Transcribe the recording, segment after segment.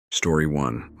Story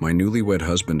 1. My newlywed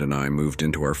husband and I moved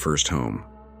into our first home.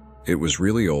 It was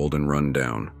really old and run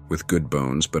down, with good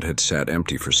bones, but had sat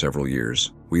empty for several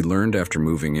years. We learned after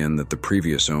moving in that the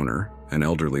previous owner, an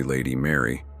elderly lady,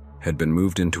 Mary, had been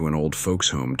moved into an old folks'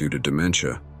 home due to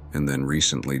dementia and then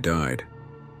recently died.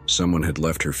 Someone had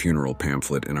left her funeral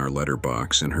pamphlet in our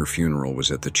letterbox, and her funeral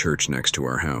was at the church next to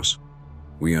our house.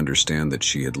 We understand that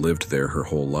she had lived there her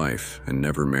whole life and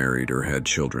never married or had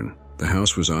children. The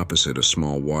house was opposite a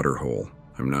small water hole.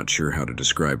 I'm not sure how to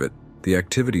describe it. The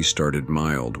activity started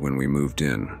mild when we moved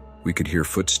in. We could hear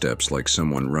footsteps like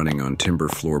someone running on timber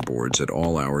floorboards at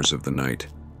all hours of the night.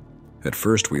 At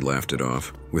first we laughed it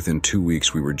off. Within 2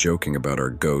 weeks we were joking about our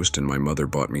ghost, and my mother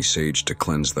bought me sage to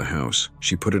cleanse the house.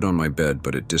 She put it on my bed,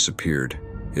 but it disappeared.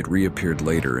 It reappeared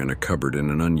later in a cupboard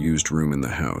in an unused room in the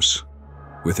house.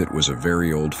 With it was a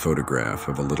very old photograph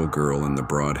of a little girl in the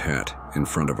broad hat in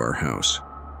front of our house.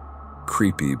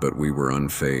 Creepy, but we were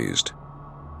unfazed.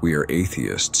 We are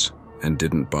atheists and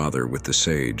didn't bother with the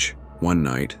sage. One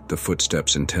night, the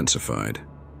footsteps intensified.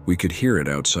 We could hear it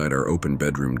outside our open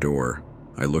bedroom door.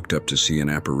 I looked up to see an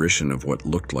apparition of what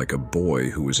looked like a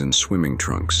boy who was in swimming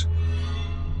trunks.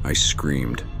 I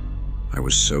screamed. I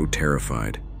was so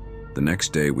terrified. The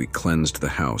next day, we cleansed the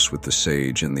house with the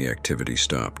sage and the activity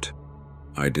stopped.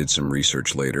 I did some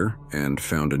research later and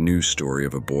found a news story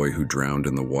of a boy who drowned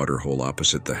in the water hole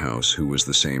opposite the house who was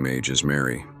the same age as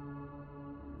Mary.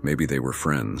 Maybe they were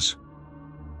friends.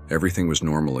 Everything was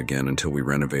normal again until we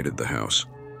renovated the house.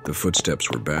 The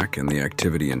footsteps were back and the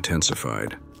activity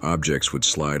intensified. Objects would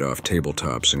slide off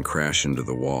tabletops and crash into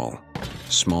the wall.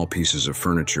 Small pieces of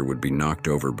furniture would be knocked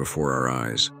over before our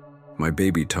eyes. My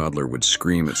baby toddler would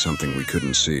scream at something we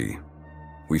couldn't see.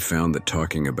 We found that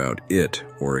talking about it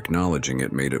or acknowledging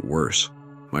it made it worse.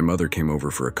 My mother came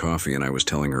over for a coffee and I was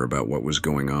telling her about what was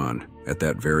going on. At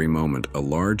that very moment, a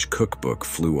large cookbook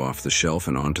flew off the shelf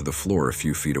and onto the floor a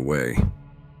few feet away.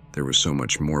 There was so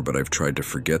much more, but I've tried to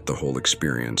forget the whole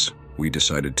experience. We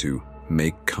decided to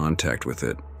make contact with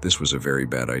it. This was a very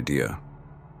bad idea.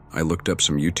 I looked up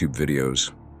some YouTube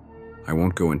videos. I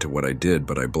won't go into what I did,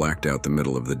 but I blacked out the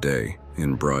middle of the day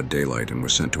in broad daylight and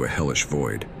was sent to a hellish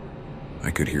void. I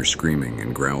could hear screaming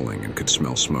and growling and could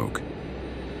smell smoke.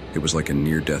 It was like a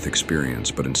near-death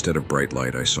experience, but instead of bright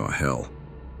light, I saw hell.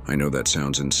 I know that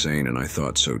sounds insane, and I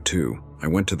thought so too. I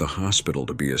went to the hospital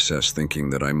to be assessed, thinking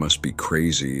that I must be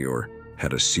crazy or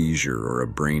had a seizure or a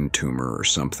brain tumor or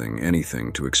something,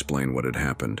 anything to explain what had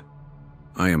happened.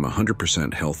 I am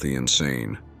 100% healthy and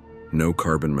sane. No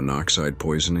carbon monoxide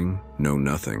poisoning, no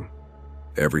nothing.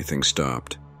 Everything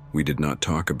stopped. We did not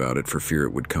talk about it for fear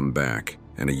it would come back,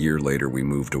 and a year later we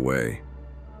moved away.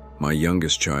 My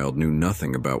youngest child knew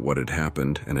nothing about what had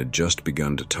happened and had just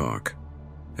begun to talk.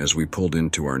 As we pulled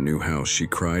into our new house, she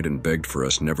cried and begged for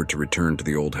us never to return to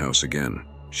the old house again.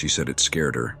 She said it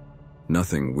scared her.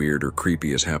 Nothing weird or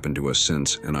creepy has happened to us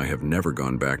since, and I have never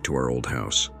gone back to our old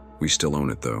house. We still own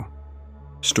it though.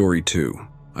 Story 2.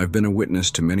 I've been a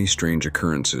witness to many strange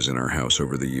occurrences in our house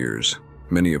over the years,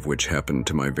 many of which happened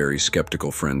to my very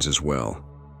skeptical friends as well.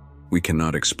 We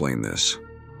cannot explain this.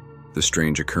 The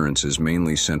strange occurrences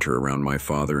mainly center around my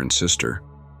father and sister,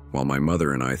 while my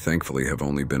mother and I thankfully have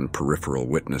only been peripheral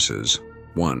witnesses.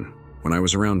 1. When I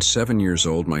was around 7 years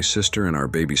old, my sister and our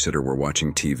babysitter were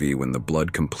watching TV when the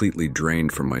blood completely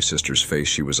drained from my sister's face.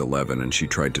 She was 11 and she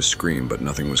tried to scream, but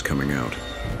nothing was coming out.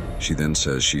 She then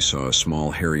says she saw a small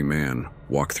hairy man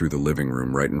walk through the living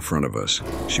room right in front of us.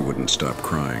 She wouldn't stop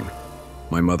crying.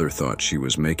 My mother thought she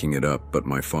was making it up, but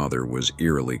my father was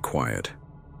eerily quiet.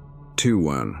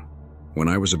 2-1. When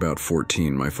I was about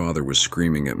 14, my father was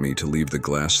screaming at me to leave the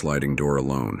glass sliding door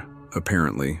alone.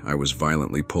 Apparently, I was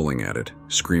violently pulling at it,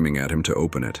 screaming at him to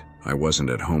open it. I wasn't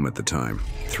at home at the time.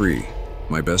 3.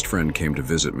 My best friend came to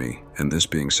visit me, and this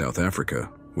being South Africa,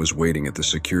 was waiting at the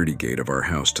security gate of our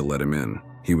house to let him in.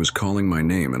 He was calling my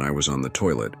name and I was on the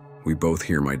toilet. We both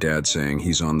hear my dad saying,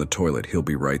 "He's on the toilet, he'll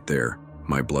be right there."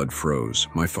 My blood froze.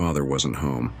 My father wasn't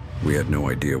home. We had no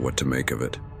idea what to make of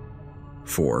it.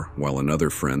 4. While another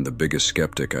friend, the biggest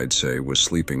skeptic I'd say, was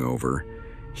sleeping over,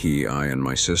 I, and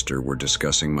my sister were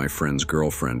discussing my friend's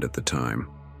girlfriend at the time.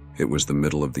 It was the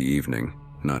middle of the evening,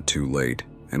 not too late,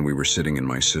 and we were sitting in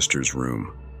my sister's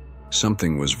room.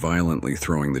 Something was violently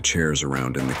throwing the chairs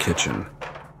around in the kitchen.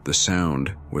 The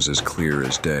sound was as clear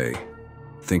as day.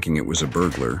 Thinking it was a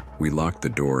burglar, we locked the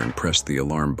door and pressed the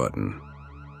alarm button.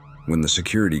 When the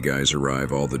security guys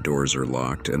arrive, all the doors are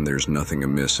locked and there's nothing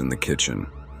amiss in the kitchen.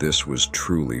 This was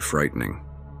truly frightening.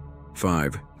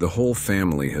 5. The whole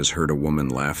family has heard a woman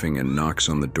laughing and knocks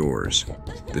on the doors.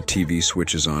 The TV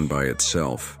switches on by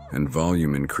itself, and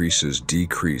volume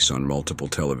decrease on multiple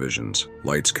televisions.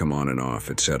 Lights come on and off,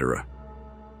 etc.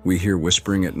 We hear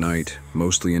whispering at night,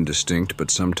 mostly indistinct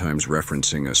but sometimes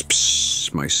referencing us,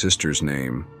 psst, my sister's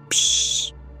name,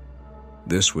 psst.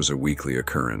 This was a weekly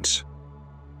occurrence.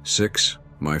 6.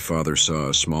 My father saw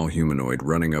a small humanoid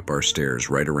running up our stairs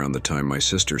right around the time my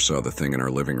sister saw the thing in our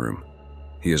living room.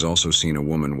 He has also seen a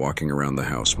woman walking around the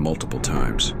house multiple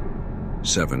times.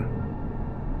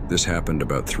 7. This happened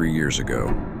about 3 years ago.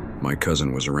 My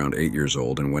cousin was around 8 years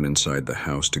old and went inside the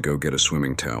house to go get a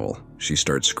swimming towel. She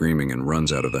starts screaming and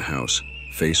runs out of the house,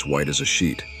 face white as a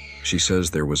sheet. She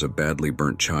says there was a badly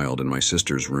burnt child in my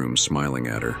sister's room smiling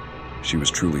at her. She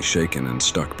was truly shaken and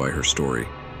stuck by her story.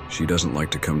 She doesn't like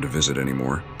to come to visit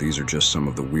anymore. These are just some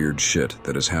of the weird shit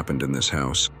that has happened in this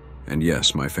house. And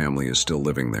yes, my family is still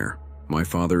living there. My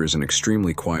father is an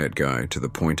extremely quiet guy to the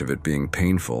point of it being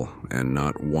painful and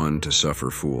not one to suffer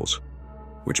fools,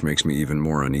 which makes me even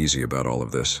more uneasy about all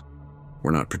of this.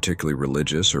 We're not particularly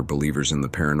religious or believers in the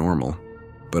paranormal,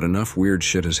 but enough weird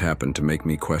shit has happened to make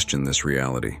me question this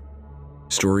reality.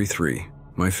 Story 3.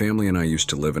 My family and I used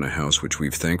to live in a house which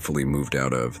we've thankfully moved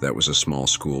out of. That was a small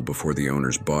school before the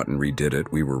owners bought and redid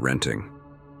it. We were renting.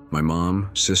 My mom,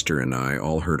 sister, and I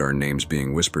all heard our names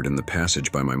being whispered in the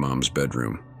passage by my mom's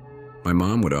bedroom. My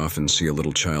mom would often see a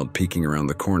little child peeking around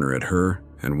the corner at her,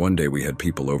 and one day we had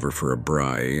people over for a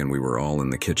braai and we were all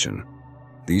in the kitchen.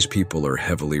 These people are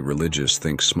heavily religious,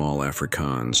 think small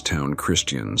Afrikaans, town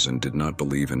Christians, and did not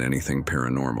believe in anything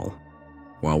paranormal.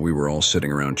 While we were all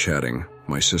sitting around chatting,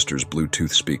 my sister's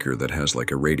Bluetooth speaker that has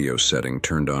like a radio setting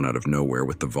turned on out of nowhere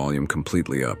with the volume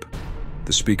completely up.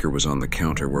 The speaker was on the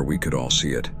counter where we could all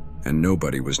see it, and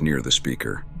nobody was near the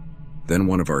speaker. Then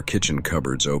one of our kitchen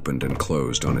cupboards opened and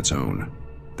closed on its own.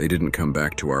 They didn't come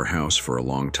back to our house for a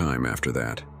long time after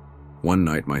that. One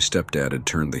night my stepdad had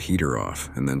turned the heater off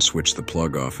and then switched the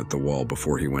plug off at the wall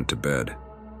before he went to bed.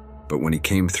 But when he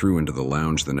came through into the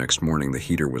lounge the next morning, the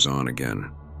heater was on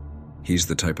again. He's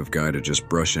the type of guy to just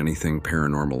brush anything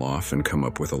paranormal off and come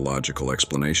up with a logical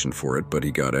explanation for it, but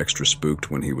he got extra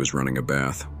spooked when he was running a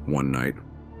bath one night.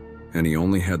 And he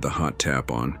only had the hot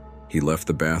tap on. He left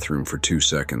the bathroom for 2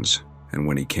 seconds, and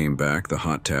when he came back, the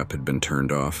hot tap had been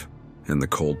turned off, and the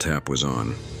cold tap was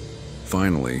on.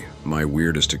 Finally, my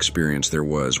weirdest experience there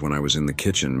was when I was in the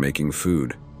kitchen making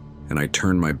food, and I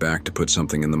turned my back to put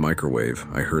something in the microwave.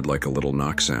 I heard like a little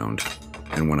knock sound,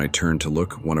 and when I turned to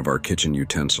look, one of our kitchen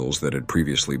utensils that had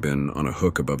previously been on a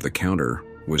hook above the counter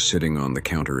was sitting on the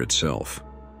counter itself.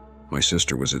 My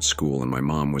sister was at school and my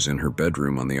mom was in her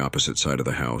bedroom on the opposite side of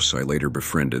the house. I later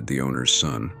befriended the owner's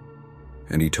son,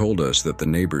 and he told us that the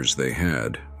neighbors they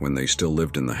had, when they still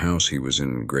lived in the house he was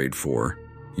in grade 4,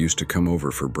 used to come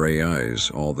over for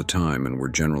braais all the time and were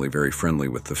generally very friendly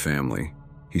with the family.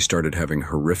 He started having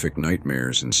horrific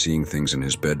nightmares and seeing things in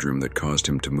his bedroom that caused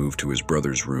him to move to his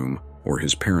brother's room or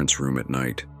his parents' room at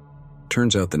night.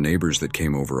 Turns out the neighbors that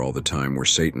came over all the time were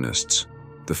Satanists.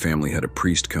 The family had a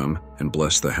priest come and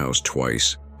bless the house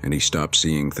twice, and he stopped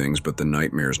seeing things, but the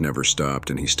nightmares never stopped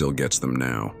and he still gets them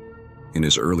now. In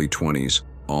his early 20s,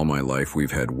 all my life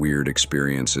we've had weird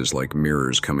experiences like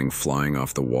mirrors coming flying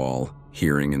off the wall,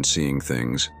 hearing and seeing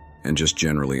things, and just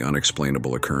generally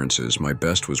unexplainable occurrences. My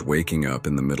best was waking up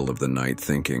in the middle of the night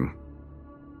thinking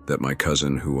that my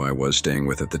cousin, who I was staying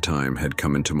with at the time, had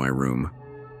come into my room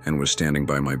and was standing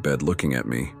by my bed looking at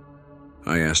me.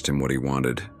 I asked him what he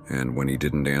wanted, and when he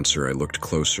didn't answer, I looked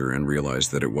closer and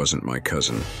realized that it wasn't my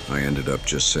cousin. I ended up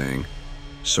just saying,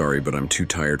 "Sorry, but I'm too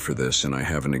tired for this and I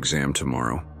have an exam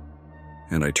tomorrow."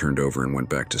 And I turned over and went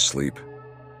back to sleep.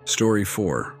 Story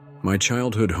 4. My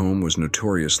childhood home was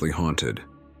notoriously haunted.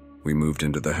 We moved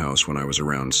into the house when I was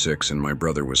around 6 and my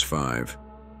brother was 5.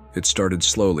 It started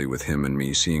slowly with him and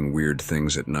me seeing weird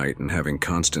things at night and having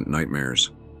constant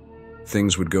nightmares.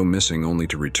 Things would go missing only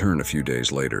to return a few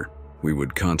days later. We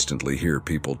would constantly hear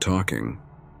people talking,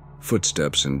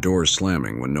 footsteps and doors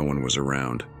slamming when no one was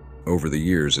around. Over the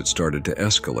years it started to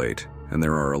escalate, and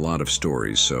there are a lot of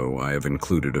stories, so I have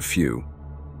included a few.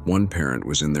 One parent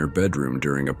was in their bedroom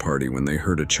during a party when they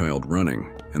heard a child running,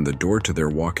 and the door to their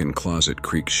walk-in closet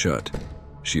creaked shut.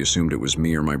 She assumed it was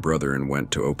me or my brother and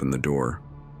went to open the door.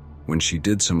 When she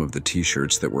did, some of the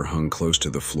t-shirts that were hung close to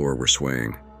the floor were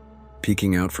swaying.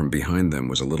 Peeking out from behind them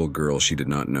was a little girl she did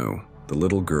not know. The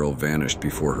little girl vanished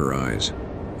before her eyes.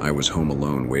 I was home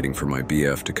alone waiting for my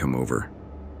BF to come over.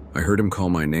 I heard him call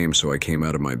my name, so I came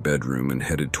out of my bedroom and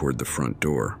headed toward the front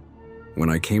door. When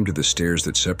I came to the stairs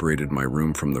that separated my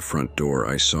room from the front door,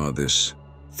 I saw this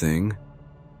thing.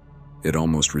 It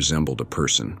almost resembled a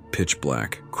person, pitch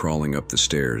black, crawling up the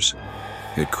stairs.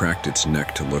 It cracked its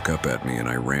neck to look up at me and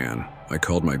I ran. I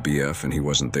called my BF and he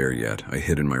wasn't there yet. I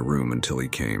hid in my room until he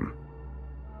came.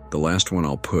 The last one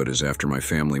I'll put is after my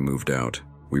family moved out.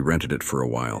 We rented it for a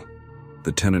while.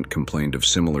 The tenant complained of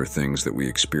similar things that we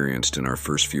experienced in our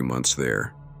first few months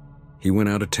there. He went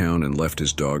out of town and left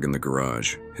his dog in the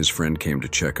garage. His friend came to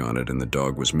check on it and the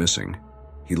dog was missing.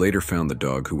 He later found the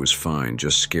dog, who was fine,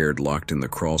 just scared, locked in the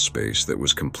crawl space that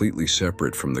was completely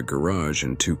separate from the garage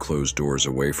and 2 closed doors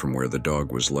away from where the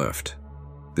dog was left.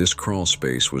 This crawl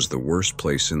space was the worst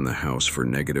place in the house for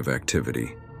negative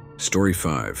activity. Story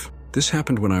 5. This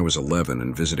happened when I was 11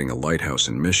 and visiting a lighthouse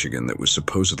in Michigan that was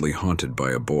supposedly haunted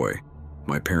by a boy.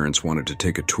 My parents wanted to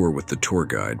take a tour with the tour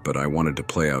guide, but I wanted to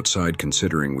play outside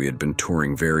considering we had been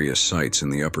touring various sites in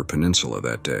the Upper Peninsula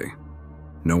that day.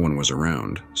 No one was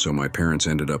around, so my parents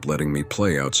ended up letting me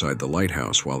play outside the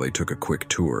lighthouse while they took a quick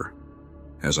tour.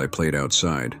 As I played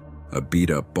outside, a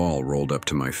beat-up ball rolled up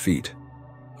to my feet.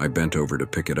 I bent over to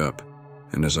pick it up,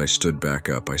 and as I stood back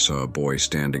up, I saw a boy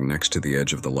standing next to the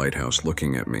edge of the lighthouse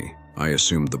looking at me. I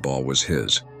assumed the ball was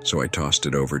his, so I tossed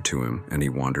it over to him and he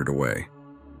wandered away.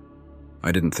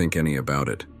 I didn't think any about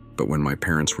it, but when my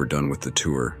parents were done with the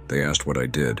tour, they asked what I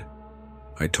did.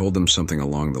 I told them something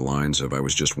along the lines of I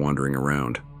was just wandering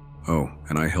around. Oh,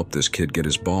 and I helped this kid get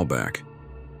his ball back.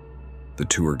 The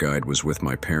tour guide was with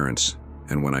my parents,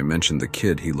 and when I mentioned the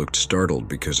kid, he looked startled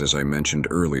because, as I mentioned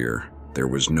earlier, there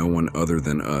was no one other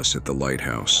than us at the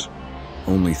lighthouse.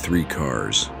 Only 3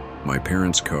 cars: my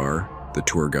parents' car, the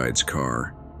tour guide's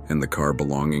car, and the car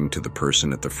belonging to the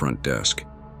person at the front desk.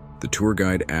 The tour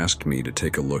guide asked me to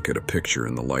take a look at a picture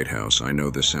in the lighthouse. I know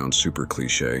this sounds super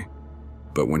cliche,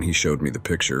 but when he showed me the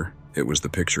picture, it was the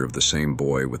picture of the same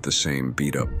boy with the same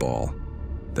beat-up ball.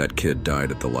 That kid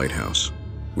died at the lighthouse.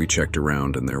 We checked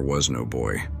around and there was no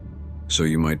boy. So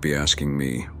you might be asking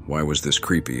me, why was this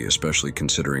creepy, especially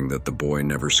considering that the boy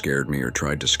never scared me or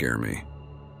tried to scare me?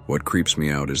 What creeps me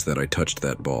out is that I touched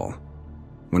that ball.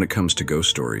 When it comes to ghost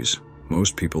stories,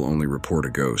 most people only report a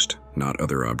ghost, not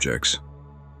other objects.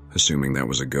 Assuming that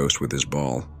was a ghost with his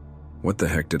ball, what the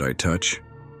heck did I touch?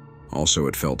 Also,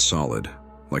 it felt solid,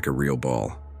 like a real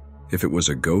ball. If it was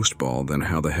a ghost ball, then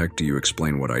how the heck do you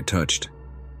explain what I touched?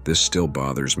 This still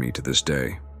bothers me to this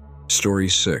day. Story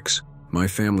 6. My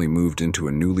family moved into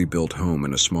a newly built home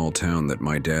in a small town that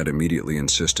my dad immediately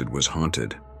insisted was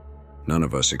haunted. None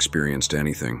of us experienced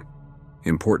anything.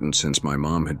 Important, since my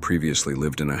mom had previously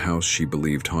lived in a house she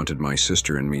believed haunted my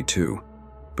sister and me too.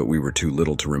 But we were too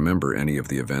little to remember any of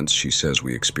the events she says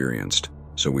we experienced,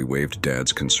 so we waved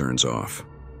Dad's concerns off.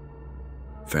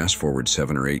 Fast forward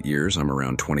 7 or 8 years, I'm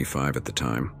around 25 at the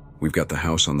time. We've got the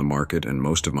house on the market and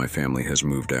most of my family has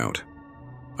moved out.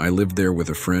 I lived there with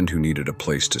a friend who needed a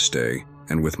place to stay,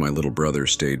 and with my little brother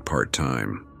stayed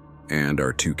part-time, and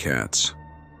our 2 cats.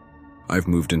 I've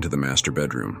moved into the master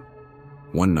bedroom.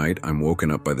 One night, I'm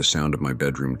woken up by the sound of my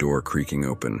bedroom door creaking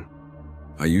open.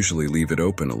 I usually leave it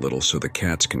open a little so the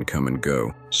cats can come and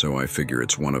go, so I figure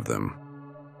it's one of them.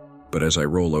 But as I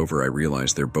roll over, I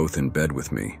realize they're both in bed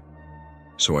with me.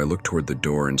 So I look toward the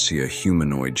door and see a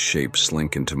humanoid shape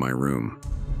slink into my room.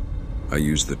 I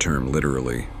use the term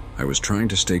literally. I was trying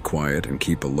to stay quiet and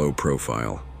keep a low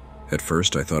profile. At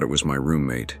first, I thought it was my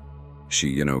roommate.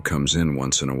 She, comes in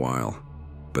once in a while.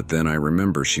 But then I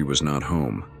remember she was not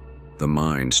home. The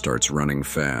mind starts running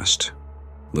fast.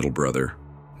 Little brother.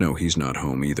 No, he's not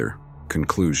home either.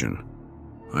 Conclusion.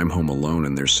 I'm home alone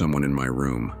and there's someone in my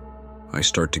room. I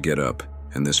start to get up,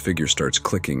 and this figure starts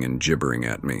clicking and gibbering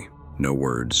at me. No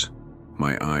words.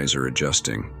 My eyes are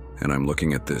adjusting, and I'm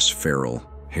looking at this feral,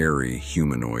 hairy,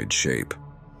 humanoid shape.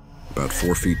 About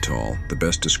 4 feet tall, the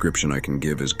best description I can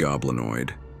give is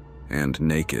goblinoid. And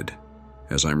naked.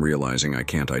 As I'm realizing I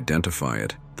can't identify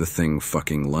it, the thing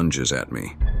fucking lunges at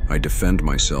me. I defend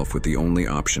myself with the only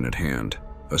option at hand.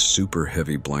 A super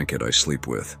heavy blanket I sleep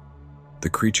with. The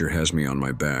creature has me on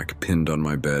my back, pinned on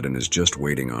my bed, and is just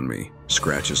waiting on me.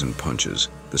 Scratches and punches.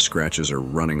 The scratches are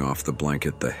running off the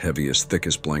blanket, the heaviest,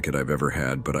 thickest blanket I've ever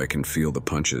had, but I can feel the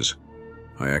punches.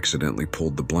 I accidentally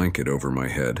pulled the blanket over my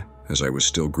head, as I was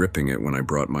still gripping it when I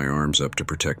brought my arms up to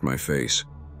protect my face.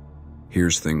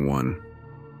 Here's thing 1.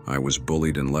 I was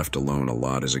bullied and left alone a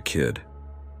lot as a kid.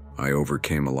 I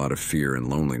overcame a lot of fear and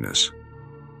loneliness.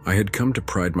 I had come to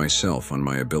pride myself on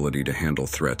my ability to handle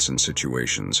threats and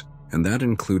situations, and that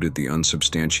included the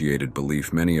unsubstantiated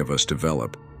belief many of us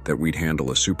develop that we'd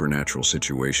handle a supernatural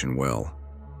situation well.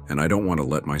 And I don't want to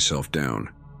let myself down.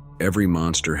 Every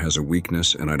monster has a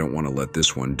weakness, and I don't want to let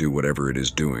this one do whatever it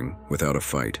is doing without a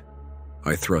fight.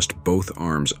 I thrust both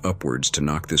arms upwards to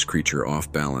knock this creature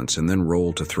off balance and then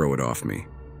roll to throw it off me.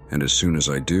 And as soon as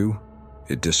I do,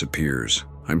 it disappears.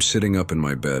 I'm sitting up in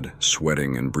my bed,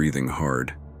 sweating and breathing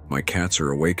hard. My cats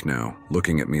are awake now,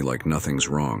 looking at me like nothing's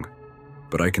wrong.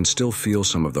 But I can still feel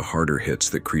some of the harder hits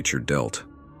that creature dealt.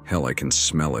 Hell, I can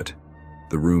smell it.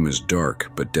 The room is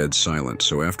dark, but dead silent,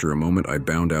 so after a moment I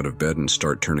bound out of bed and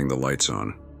start turning the lights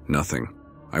on. Nothing.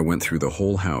 I went through the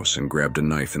whole house and grabbed a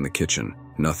knife in the kitchen.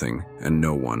 Nothing and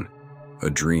no one. A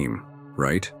dream,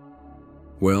 right?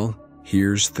 Well,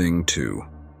 here's thing two.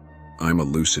 I'm a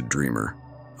lucid dreamer.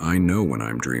 I know when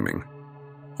I'm dreaming.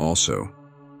 Also,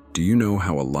 do you know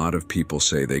how a lot of people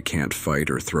say they can't fight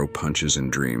or throw punches in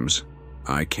dreams?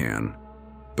 I can,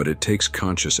 but it takes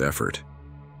conscious effort.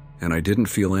 And I didn't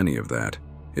feel any of that.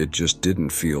 It just didn't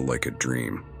feel like a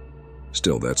dream.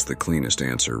 Still, that's the cleanest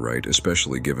answer, right?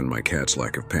 Especially given my cat's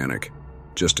lack of panic.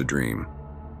 Just a dream.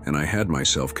 And I had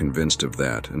myself convinced of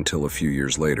that until a few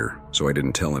years later, so I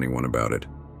didn't tell anyone about it.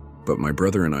 But my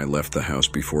brother and I left the house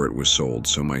before it was sold,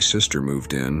 so my sister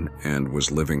moved in and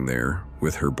was living there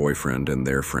with her boyfriend and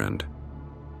their friend.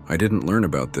 I didn't learn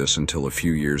about this until a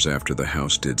few years after the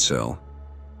house did sell,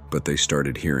 but they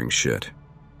started hearing shit,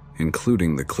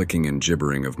 including the clicking and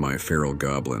gibbering of my feral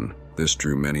goblin. This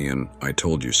drew many an "I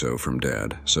told you so" from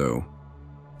Dad, so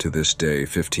to this day,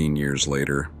 15 years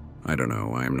later, I don't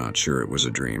know, I am not sure it was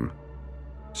a dream.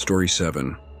 Story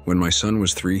 7. When my son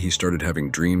was 3, he started having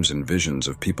dreams and visions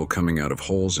of people coming out of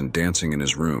holes and dancing in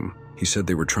his room. He said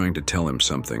they were trying to tell him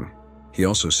something. He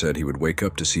also said he would wake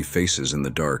up to see faces in the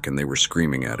dark and they were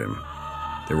screaming at him.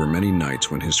 There were many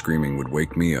nights when his screaming would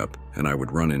wake me up and I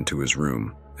would run into his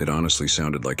room. It honestly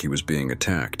sounded like he was being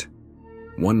attacked.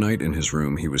 One night in his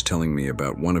room, he was telling me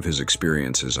about one of his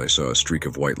experiences. I saw a streak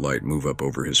of white light move up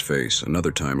over his face.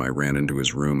 Another time I ran into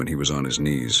his room and he was on his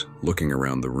knees, looking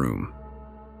around the room.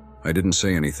 I didn't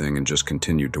say anything and just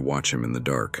continued to watch him in the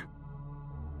dark.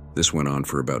 This went on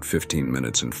for about 15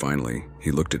 minutes and finally, he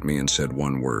looked at me and said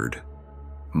one word.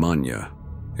 Manya.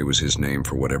 It was his name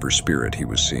for whatever spirit he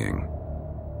was seeing.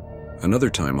 Another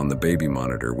time on the baby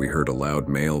monitor, we heard a loud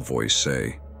male voice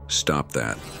say, "Stop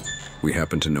that." We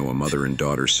happened to know a mother and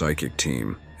daughter psychic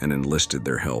team and enlisted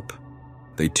their help.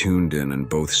 They tuned in and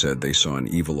both said they saw an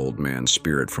evil old man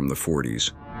spirit from the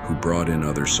 40s who brought in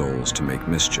other souls to make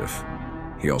mischief.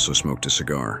 He also smoked a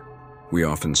cigar. We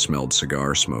often smelled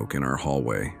cigar smoke in our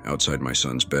hallway outside my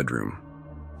son's bedroom.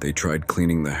 They tried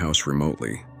cleaning the house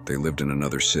remotely. They lived in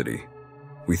another city.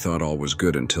 We thought all was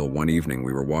good until one evening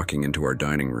we were walking into our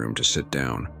dining room to sit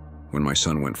down when my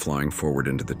son went flying forward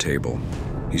into the table.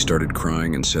 He started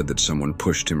crying and said that someone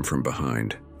pushed him from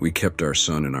behind. We kept our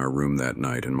son in our room that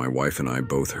night and my wife and I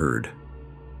both heard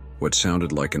what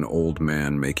sounded like an old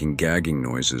man making gagging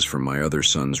noises from my other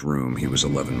son's room. He was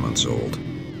 11 months old.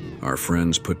 Our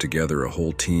friends put together a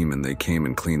whole team and they came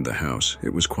and cleaned the house.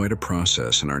 It was quite a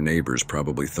process and our neighbors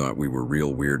probably thought we were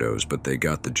real weirdos, but they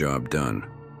got the job done.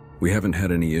 We haven't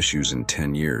had any issues in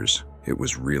 10 years. It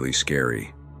was really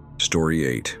scary. Story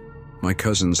 8. My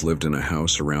cousins lived in a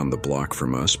house around the block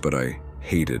from us, but I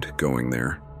hated going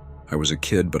there. I was a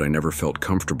kid, but I never felt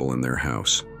comfortable in their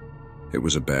house. It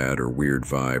was a bad or weird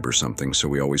vibe or something, so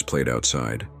we always played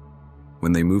outside.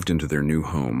 When they moved into their new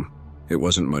home, it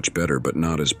wasn't much better, but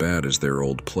not as bad as their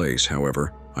old place.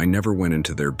 However, I never went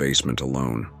into their basement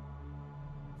alone.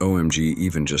 OMG,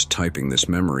 even just typing this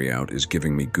memory out is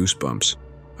giving me goosebumps.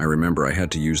 I remember I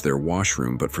had to use their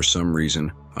washroom, but for some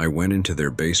reason, I went into their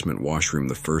basement washroom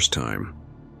the first time.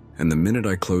 And the minute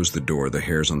I closed the door, the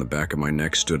hairs on the back of my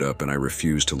neck stood up and I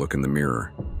refused to look in the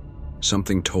mirror.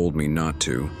 Something told me not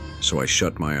to, so I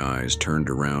shut my eyes, turned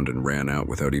around, and ran out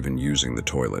without even using the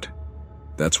toilet.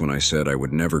 That's when I said I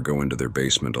would never go into their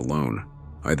basement alone.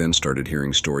 I then started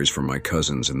hearing stories from my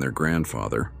cousins and their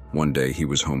grandfather. One day he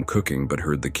was home cooking but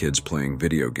heard the kids playing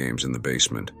video games in the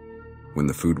basement. When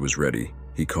the food was ready,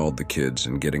 he called the kids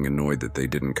and getting annoyed that they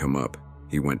didn't come up,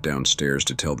 he went downstairs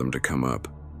to tell them to come up.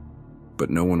 But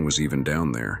no one was even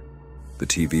down there. The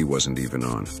TV wasn't even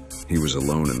on. He was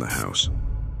alone in the house.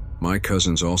 My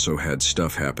cousins also had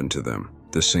stuff happen to them.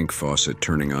 The sink faucet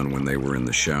turning on when they were in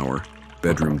the shower,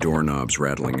 bedroom doorknobs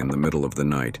rattling in the middle of the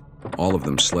night. All of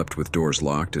them slept with doors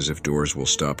locked as if doors will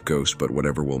stop ghosts, but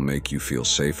whatever will make you feel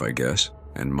safe, I guess.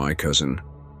 And my cousin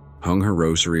hung her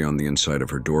rosary on the inside of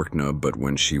her doorknob, but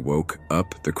when she woke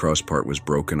up, the cross part was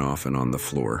broken off and on the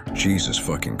floor. Jesus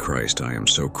fucking Christ, I am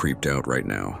so creeped out right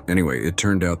now. Anyway, it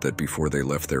turned out that before they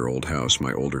left their old house,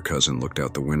 my older cousin looked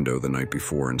out the window the night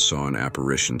before and saw an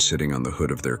apparition sitting on the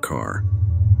hood of their car.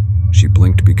 She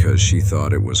blinked because she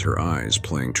thought it was her eyes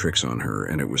playing tricks on her,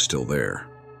 and it was still there.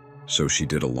 So she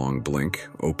did a long blink,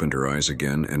 opened her eyes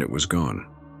again, and it was gone.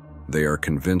 They are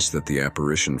convinced that the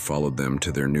apparition followed them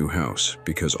to their new house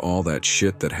because all that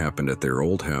shit that happened at their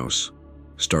old house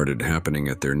started happening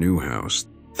at their new house.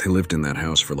 They lived in that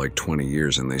house for like 20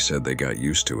 years and they said they got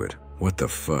used to it. What the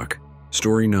fuck?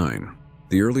 Story 9.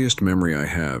 The earliest memory I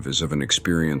have is of an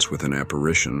experience with an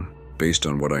apparition. Based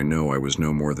on what I know, I was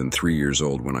no more than 3 years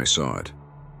old when I saw it.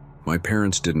 My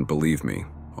parents didn't believe me,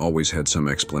 always had some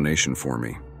explanation for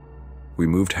me. We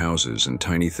moved houses and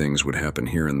tiny things would happen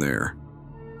here and there.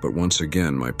 But once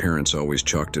again, my parents always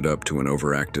chalked it up to an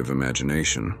overactive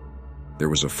imagination. There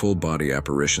was a full-body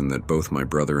apparition that both my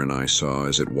brother and I saw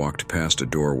as it walked past a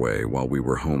doorway while we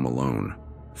were home alone.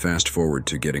 Fast forward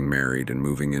to getting married and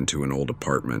moving into an old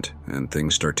apartment, and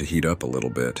things start to heat up a little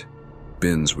bit.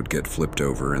 Bins would get flipped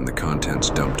over and the contents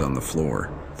dumped on the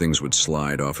floor. Things would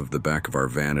slide off of the back of our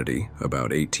vanity,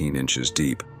 about 18 inches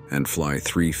deep, and fly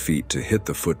 3 feet to hit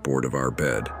the footboard of our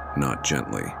bed, not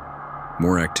gently.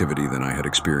 More activity than I had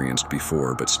experienced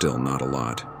before, but still not a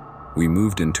lot. We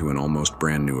moved into an almost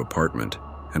brand new apartment,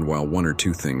 and while 1 or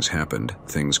 2 things happened,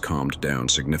 things calmed down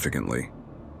significantly.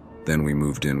 Then we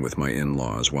moved in with my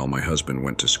in-laws while my husband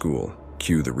went to school.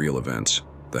 Cue the real events.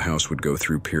 The house would go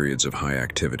through periods of high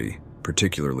activity,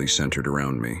 particularly centered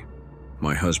around me.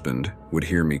 My husband would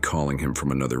hear me calling him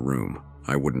from another room.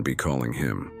 I wouldn't be calling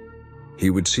him. He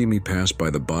would see me pass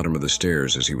by the bottom of the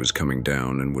stairs as he was coming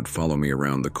down and would follow me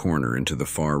around the corner into the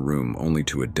far room, only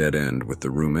to a dead end with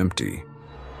the room empty.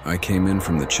 I came in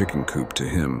from the chicken coop to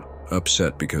him,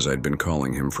 upset because I'd been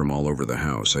calling him from all over the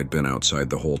house. I'd been outside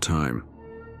the whole time.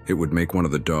 It would make one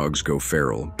of the dogs go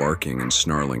feral, barking and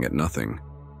snarling at nothing.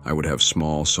 I would have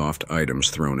small, soft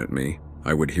items thrown at me.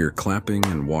 I would hear clapping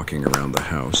and walking around the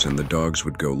house, and the dogs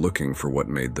would go looking for what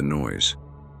made the noise.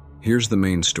 Here's the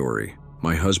main story.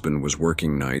 My husband was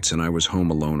working nights and I was home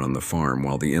alone on the farm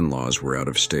while the in-laws were out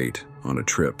of state, on a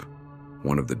trip.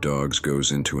 One of the dogs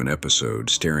goes into an episode,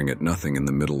 staring at nothing in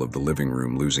the middle of the living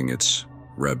room, losing its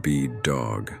rabid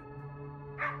dog.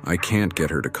 I can't get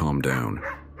her to calm down.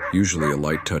 Usually a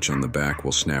light touch on the back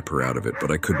will snap her out of it, but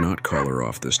I could not call her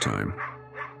off this time.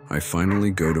 I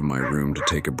finally go to my room to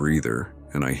take a breather,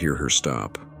 and I hear her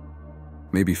stop.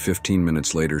 Maybe 15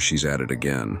 minutes later, she's at it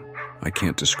again. I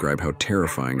can't describe how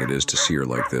terrifying it is to see her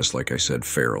like this, like I said,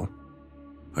 feral.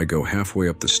 I go halfway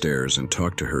up the stairs and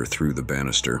talk to her through the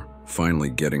banister,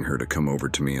 finally getting her to come over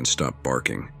to me and stop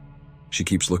barking. She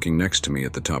keeps looking next to me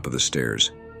at the top of the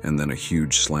stairs, and then a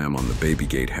huge slam on the baby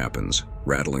gate happens,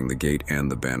 rattling the gate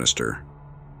and the banister.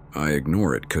 I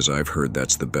ignore it because I've heard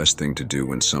that's the best thing to do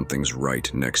when something's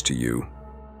right next to you.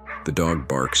 The dog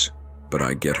barks, but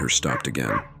I get her stopped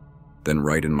again. Then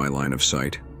right in my line of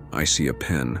sight, I see a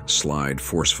pen slide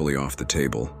forcefully off the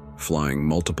table, flying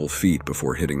multiple feet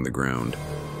before hitting the ground.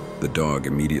 The dog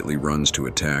immediately runs to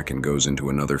attack and goes into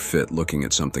another fit looking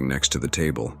at something next to the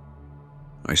table.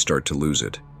 I start to lose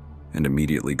it, and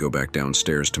immediately go back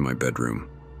downstairs to my bedroom.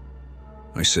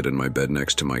 I sit in my bed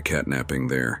next to my cat napping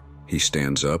there. He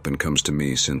stands up and comes to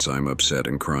me since I'm upset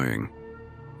and crying.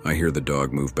 I hear the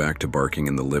dog move back to barking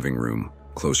in the living room,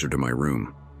 closer to my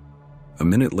room. A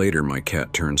minute later, my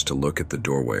cat turns to look at the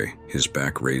doorway, his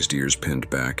back raised, ears pinned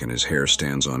back, and his hair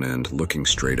stands on end, looking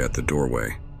straight at the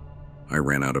doorway. I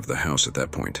ran out of the house at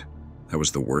that point. That was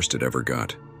the worst it ever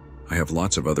got. I have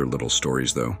lots of other little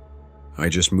stories, though. I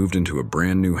just moved into a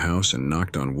brand new house and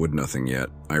knocked on wood, nothing yet.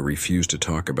 I refuse to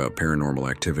talk about paranormal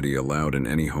activity aloud in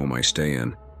any home I stay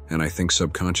in, and I think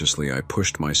subconsciously I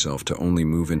pushed myself to only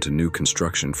move into new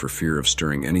construction for fear of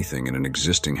stirring anything in an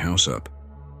existing house up.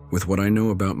 With what I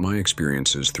know about my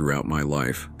experiences throughout my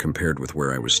life, compared with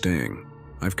where I was staying,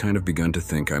 I've kind of begun to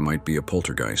think I might be a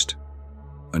poltergeist.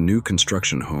 A new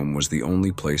construction home was the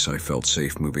only place I felt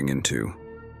safe moving into.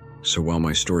 So while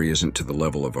my story isn't to the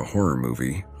level of a horror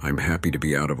movie, I'm happy to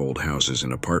be out of old houses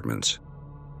and apartments.